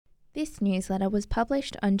This newsletter was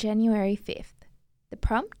published on January 5th. The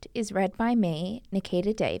prompt is read by me,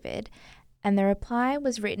 Nikita David, and the reply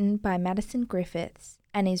was written by Madison Griffiths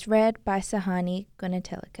and is read by Sahani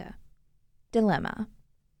Gunatelika. Dilemma.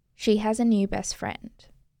 She has a new best friend.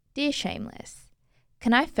 Dear Shameless,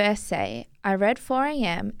 can I first say I read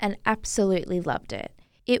 4am and absolutely loved it.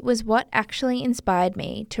 It was what actually inspired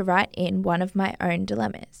me to write in one of my own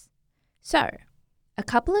dilemmas. So, a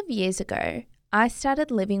couple of years ago, I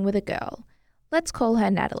started living with a girl, let's call her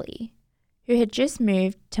Natalie, who had just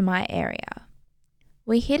moved to my area.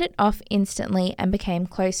 We hit it off instantly and became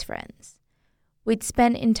close friends. We'd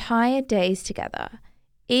spend entire days together.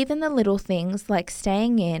 Even the little things like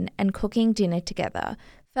staying in and cooking dinner together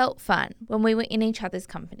felt fun when we were in each other's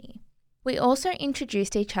company. We also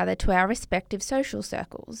introduced each other to our respective social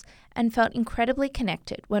circles and felt incredibly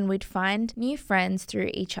connected when we'd find new friends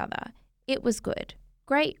through each other. It was good.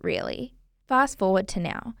 Great, really. Fast forward to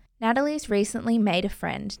now. Natalie's recently made a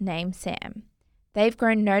friend named Sam. They've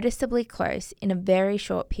grown noticeably close in a very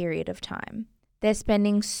short period of time. They're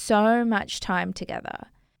spending so much time together.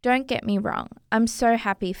 Don't get me wrong, I'm so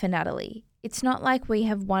happy for Natalie. It's not like we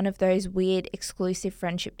have one of those weird exclusive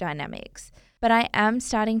friendship dynamics, but I am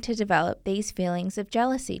starting to develop these feelings of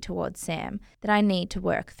jealousy towards Sam that I need to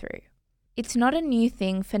work through. It's not a new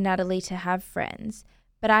thing for Natalie to have friends,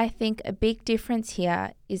 but I think a big difference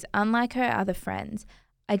here is unlike her other friends,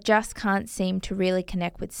 I just can't seem to really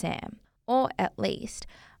connect with Sam. Or at least,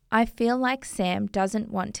 I feel like Sam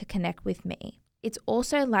doesn't want to connect with me. It's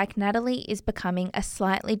also like Natalie is becoming a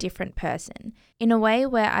slightly different person, in a way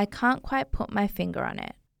where I can't quite put my finger on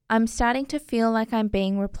it. I'm starting to feel like I'm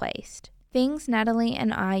being replaced. Things Natalie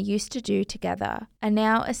and I used to do together are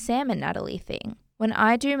now a Sam and Natalie thing. When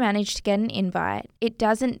I do manage to get an invite, it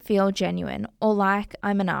doesn't feel genuine or like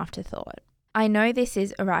I'm an afterthought. I know this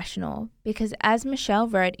is irrational because as Michelle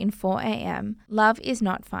wrote in 4am, love is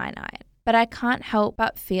not finite. But I can't help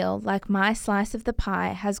but feel like my slice of the pie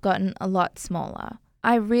has gotten a lot smaller.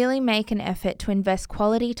 I really make an effort to invest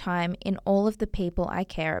quality time in all of the people I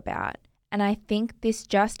care about, and I think this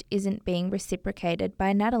just isn't being reciprocated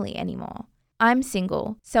by Natalie anymore. I'm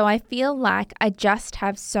single, so I feel like I just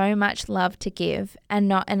have so much love to give and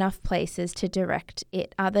not enough places to direct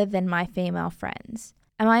it other than my female friends.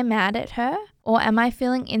 Am I mad at her? Or am I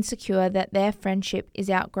feeling insecure that their friendship is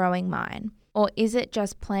outgrowing mine? Or is it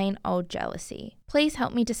just plain old jealousy? Please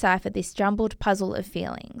help me decipher this jumbled puzzle of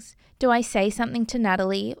feelings. Do I say something to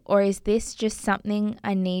Natalie, or is this just something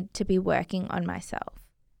I need to be working on myself?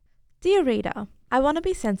 Dear reader, I want to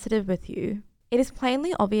be sensitive with you. It is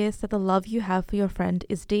plainly obvious that the love you have for your friend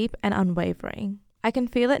is deep and unwavering. I can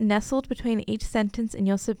feel it nestled between each sentence in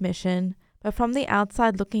your submission, but from the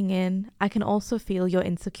outside looking in, I can also feel your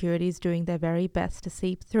insecurities doing their very best to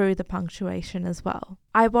seep through the punctuation as well.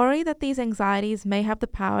 I worry that these anxieties may have the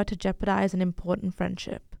power to jeopardize an important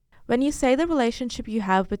friendship. When you say the relationship you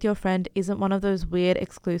have with your friend isn't one of those weird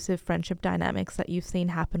exclusive friendship dynamics that you've seen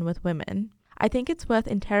happen with women, I think it's worth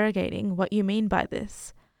interrogating what you mean by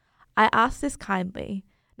this. I ask this kindly,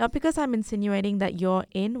 not because I'm insinuating that you're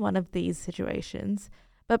in one of these situations,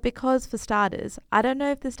 but because, for starters, I don't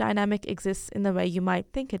know if this dynamic exists in the way you might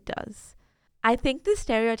think it does. I think this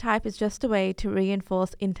stereotype is just a way to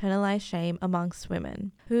reinforce internalized shame amongst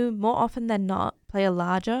women, who, more often than not, play a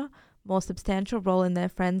larger, more substantial role in their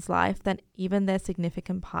friend's life than even their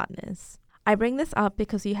significant partners. I bring this up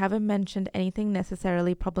because you haven't mentioned anything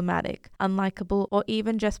necessarily problematic, unlikable, or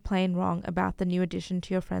even just plain wrong about the new addition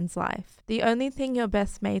to your friend's life. The only thing your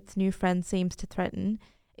best mate's new friend seems to threaten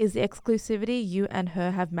is the exclusivity you and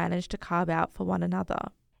her have managed to carve out for one another.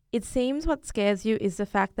 It seems what scares you is the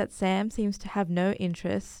fact that Sam seems to have no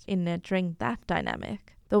interest in nurturing that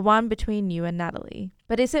dynamic, the one between you and Natalie.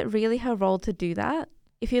 But is it really her role to do that?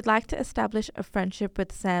 If you'd like to establish a friendship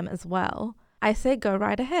with Sam as well, I say go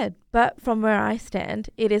right ahead. But from where I stand,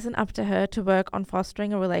 it isn't up to her to work on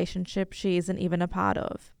fostering a relationship she isn't even a part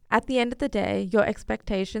of. At the end of the day, your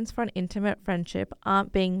expectations for an intimate friendship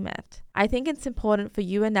aren't being met. I think it's important for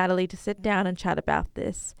you and Natalie to sit down and chat about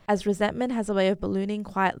this, as resentment has a way of ballooning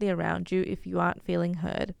quietly around you if you aren't feeling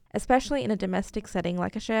heard, especially in a domestic setting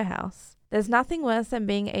like a share house. There's nothing worse than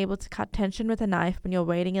being able to cut tension with a knife when you're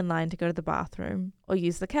waiting in line to go to the bathroom or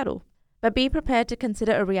use the kettle. But be prepared to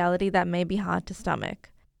consider a reality that may be hard to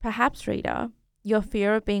stomach. Perhaps, reader, your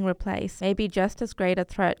fear of being replaced may be just as great a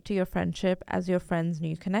threat to your friendship as your friend's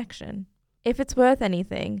new connection. If it's worth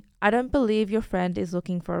anything, I don't believe your friend is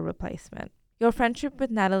looking for a replacement. Your friendship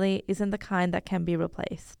with Natalie isn't the kind that can be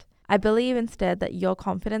replaced. I believe instead that your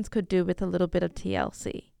confidence could do with a little bit of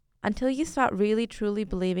TLC. Until you start really truly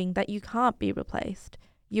believing that you can't be replaced,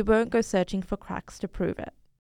 you won't go searching for cracks to prove it.